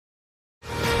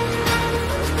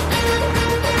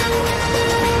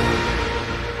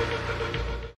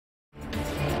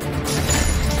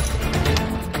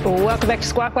Welcome back to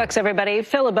SquawkBox, everybody.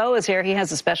 Phil LeBeau is here. He has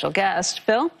a special guest.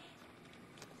 Phil?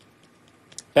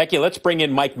 Becky, let's bring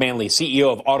in Mike Manley,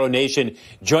 CEO of AutoNation,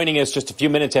 joining us just a few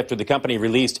minutes after the company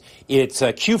released its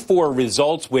Q4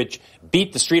 results, which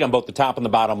beat the street on both the top and the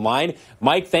bottom line.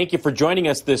 Mike, thank you for joining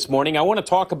us this morning. I want to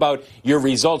talk about your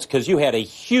results because you had a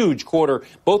huge quarter,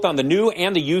 both on the new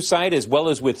and the used side, as well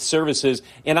as with services.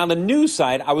 And on the new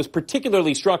side, I was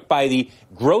particularly struck by the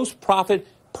gross profit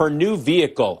per new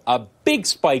vehicle, a big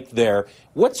spike there.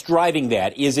 What's driving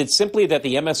that? Is it simply that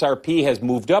the MSRP has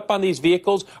moved up on these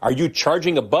vehicles? Are you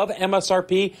charging above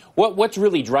MSRP? What's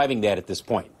really driving that at this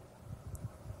point?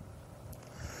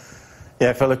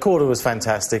 Yeah, Phil, the quarter was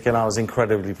fantastic, and I was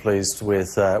incredibly pleased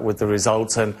with the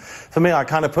results. And for me, I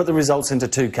kind of put the results into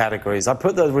two categories. I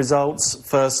put the results,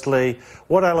 firstly,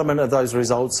 what element of those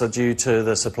results are due to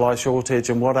the supply shortage,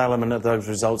 and what element of those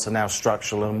results are now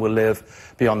structural and will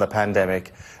live beyond the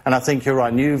pandemic. And I think you're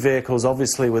right. New vehicles,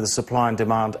 obviously, with the supply and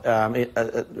demand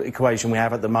equation we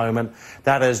have at the moment,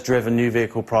 that has driven new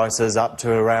vehicle prices up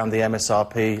to around the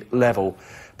MSRP level.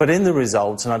 But in the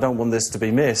results, and I don't want this to be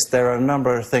missed, there are a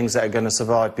number of things that are going to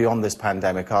survive beyond this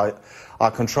pandemic. Our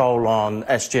control on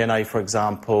SG&A, for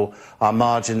example, our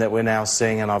margin that we're now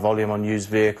seeing and our volume on used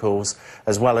vehicles,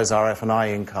 as well as our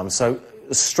F&I income. So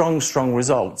strong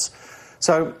results.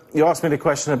 So you asked me the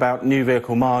question about new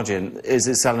vehicle margin. Is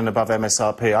it selling above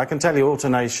MSRP? I can tell you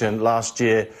AutoNation last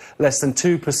year, less than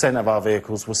 2% of our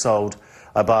vehicles were sold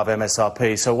above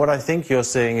MSRP. So what I think you're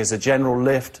seeing is a general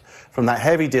lift from that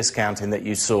heavy discounting that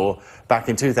you saw back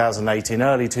in 2018,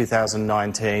 early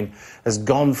 2019, has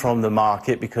gone from the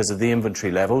market because of the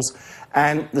inventory levels.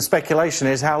 And the speculation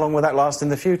is, how long will that last in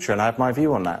the future? And I have my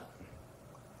view on that.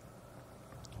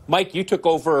 Mike, you took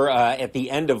over at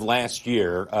the end of last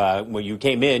year. When you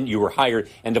came in, you were hired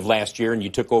end of last year, and you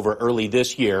took over early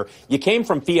this year. You came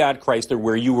from Fiat Chrysler,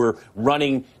 where you were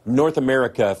running North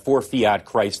America for Fiat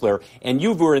Chrysler, and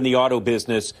you were in the auto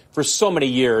business for so many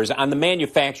years on the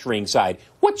manufacturing side.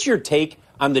 What's your take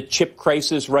on the chip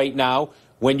crisis right now?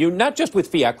 When you, not just with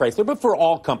Fiat Chrysler, but for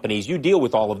all companies, you deal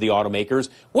with all of the automakers.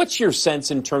 What's your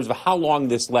sense in terms of how long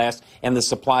this lasts and the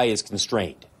supply is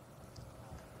constrained?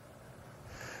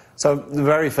 So the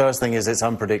very first thing is it's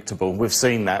unpredictable. We've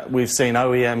seen that. We've seen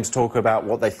OEMs talk about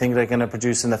what they think they're going to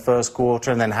produce in the first quarter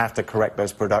and then have to correct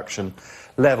those production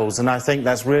levels. And I think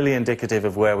that's really indicative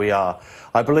of where we are.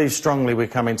 I believe strongly we're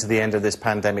coming to the end of this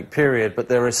pandemic period, but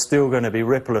there is still going to be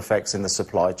ripple effects in the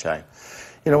supply chain.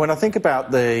 You know, when I think about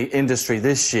the industry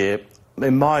this year,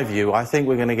 in my view, I think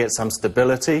we're going to get some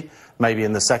stability, maybe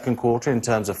in the second quarter in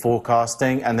terms of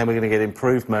forecasting, and then we're going to get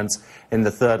improvements in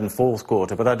the third and fourth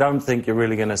quarter. But I don't think you're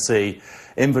really going to see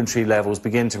inventory levels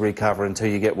begin to recover until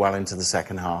you get well into the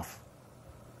second half.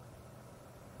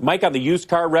 Mike, on the used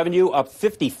car revenue, up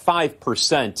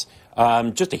 55%.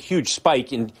 Just a huge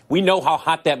spike, and we know how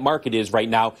hot that market is right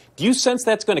now. Do you sense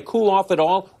that's going to cool off at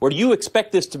all, or do you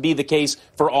expect this to be the case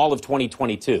for all of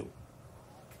 2022?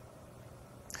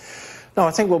 No,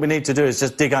 I think what we need to do is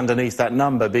just dig underneath that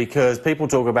number, because people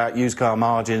talk about used car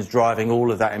margins driving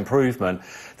all of that improvement.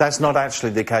 That's not actually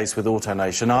the case with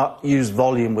AutoNation. Our used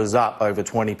volume was up over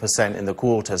 20% in the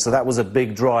quarter, so that was a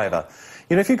big driver.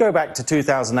 You know, if you go back to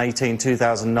 2018,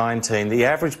 2019, the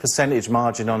average percentage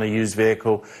margin on a used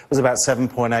vehicle was about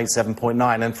 7.8,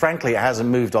 7.9, and frankly, it hasn't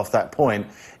moved off that point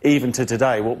even to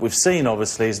today. What we've seen,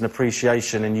 obviously, is an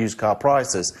appreciation in used car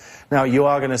prices. Now, you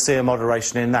are going to see a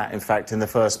moderation in that. In fact, in the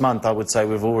first month, I would say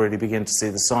we've already begun to see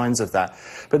the signs of that.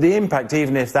 But the impact,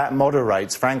 even if that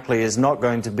moderates, frankly, is not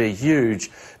going to be huge,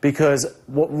 because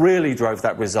what really drove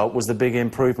that result was the big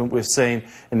improvement we've seen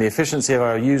in the efficiency of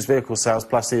our used vehicle sales,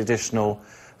 plus the additional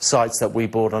sites that we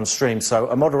bought on stream. So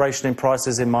a moderation in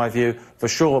prices, in my view, for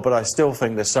sure, but I still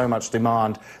think there's so much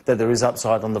demand that there is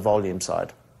upside on the volume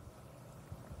side.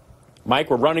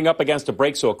 Mike, we're running up against a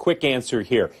break, so a quick answer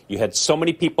here. You had so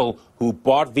many people who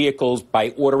bought vehicles by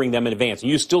ordering them in advance,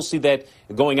 and you still see that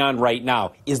going on right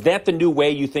now. Is that the new way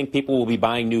you think people will be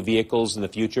buying new vehicles in the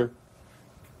future?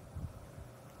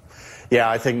 Yeah,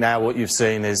 I think now what you've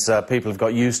seen is people have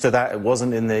got used to that. It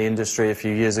wasn't in the industry a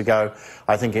few years ago.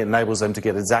 I think it enables them to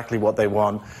get exactly what they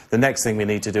want. The next thing we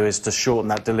need to do is to shorten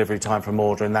that delivery time from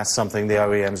order, and that's something the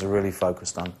OEMs are really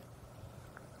focused on.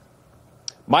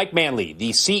 Mike Manley, the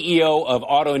CEO of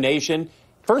AutoNation.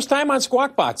 First time on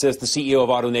SquawkBox as the CEO of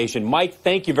AutoNation. Mike,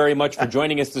 thank you very much for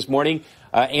joining us this morning.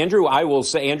 Andrew, I will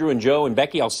say, Andrew and Joe and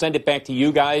Becky, I'll send it back to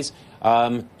you guys.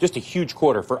 Just a huge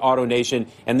quarter for AutoNation,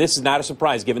 and this is not a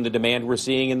surprise given the demand we're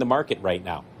seeing in the market right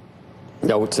now.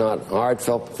 No, it's not. All right,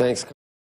 Phil, thanks.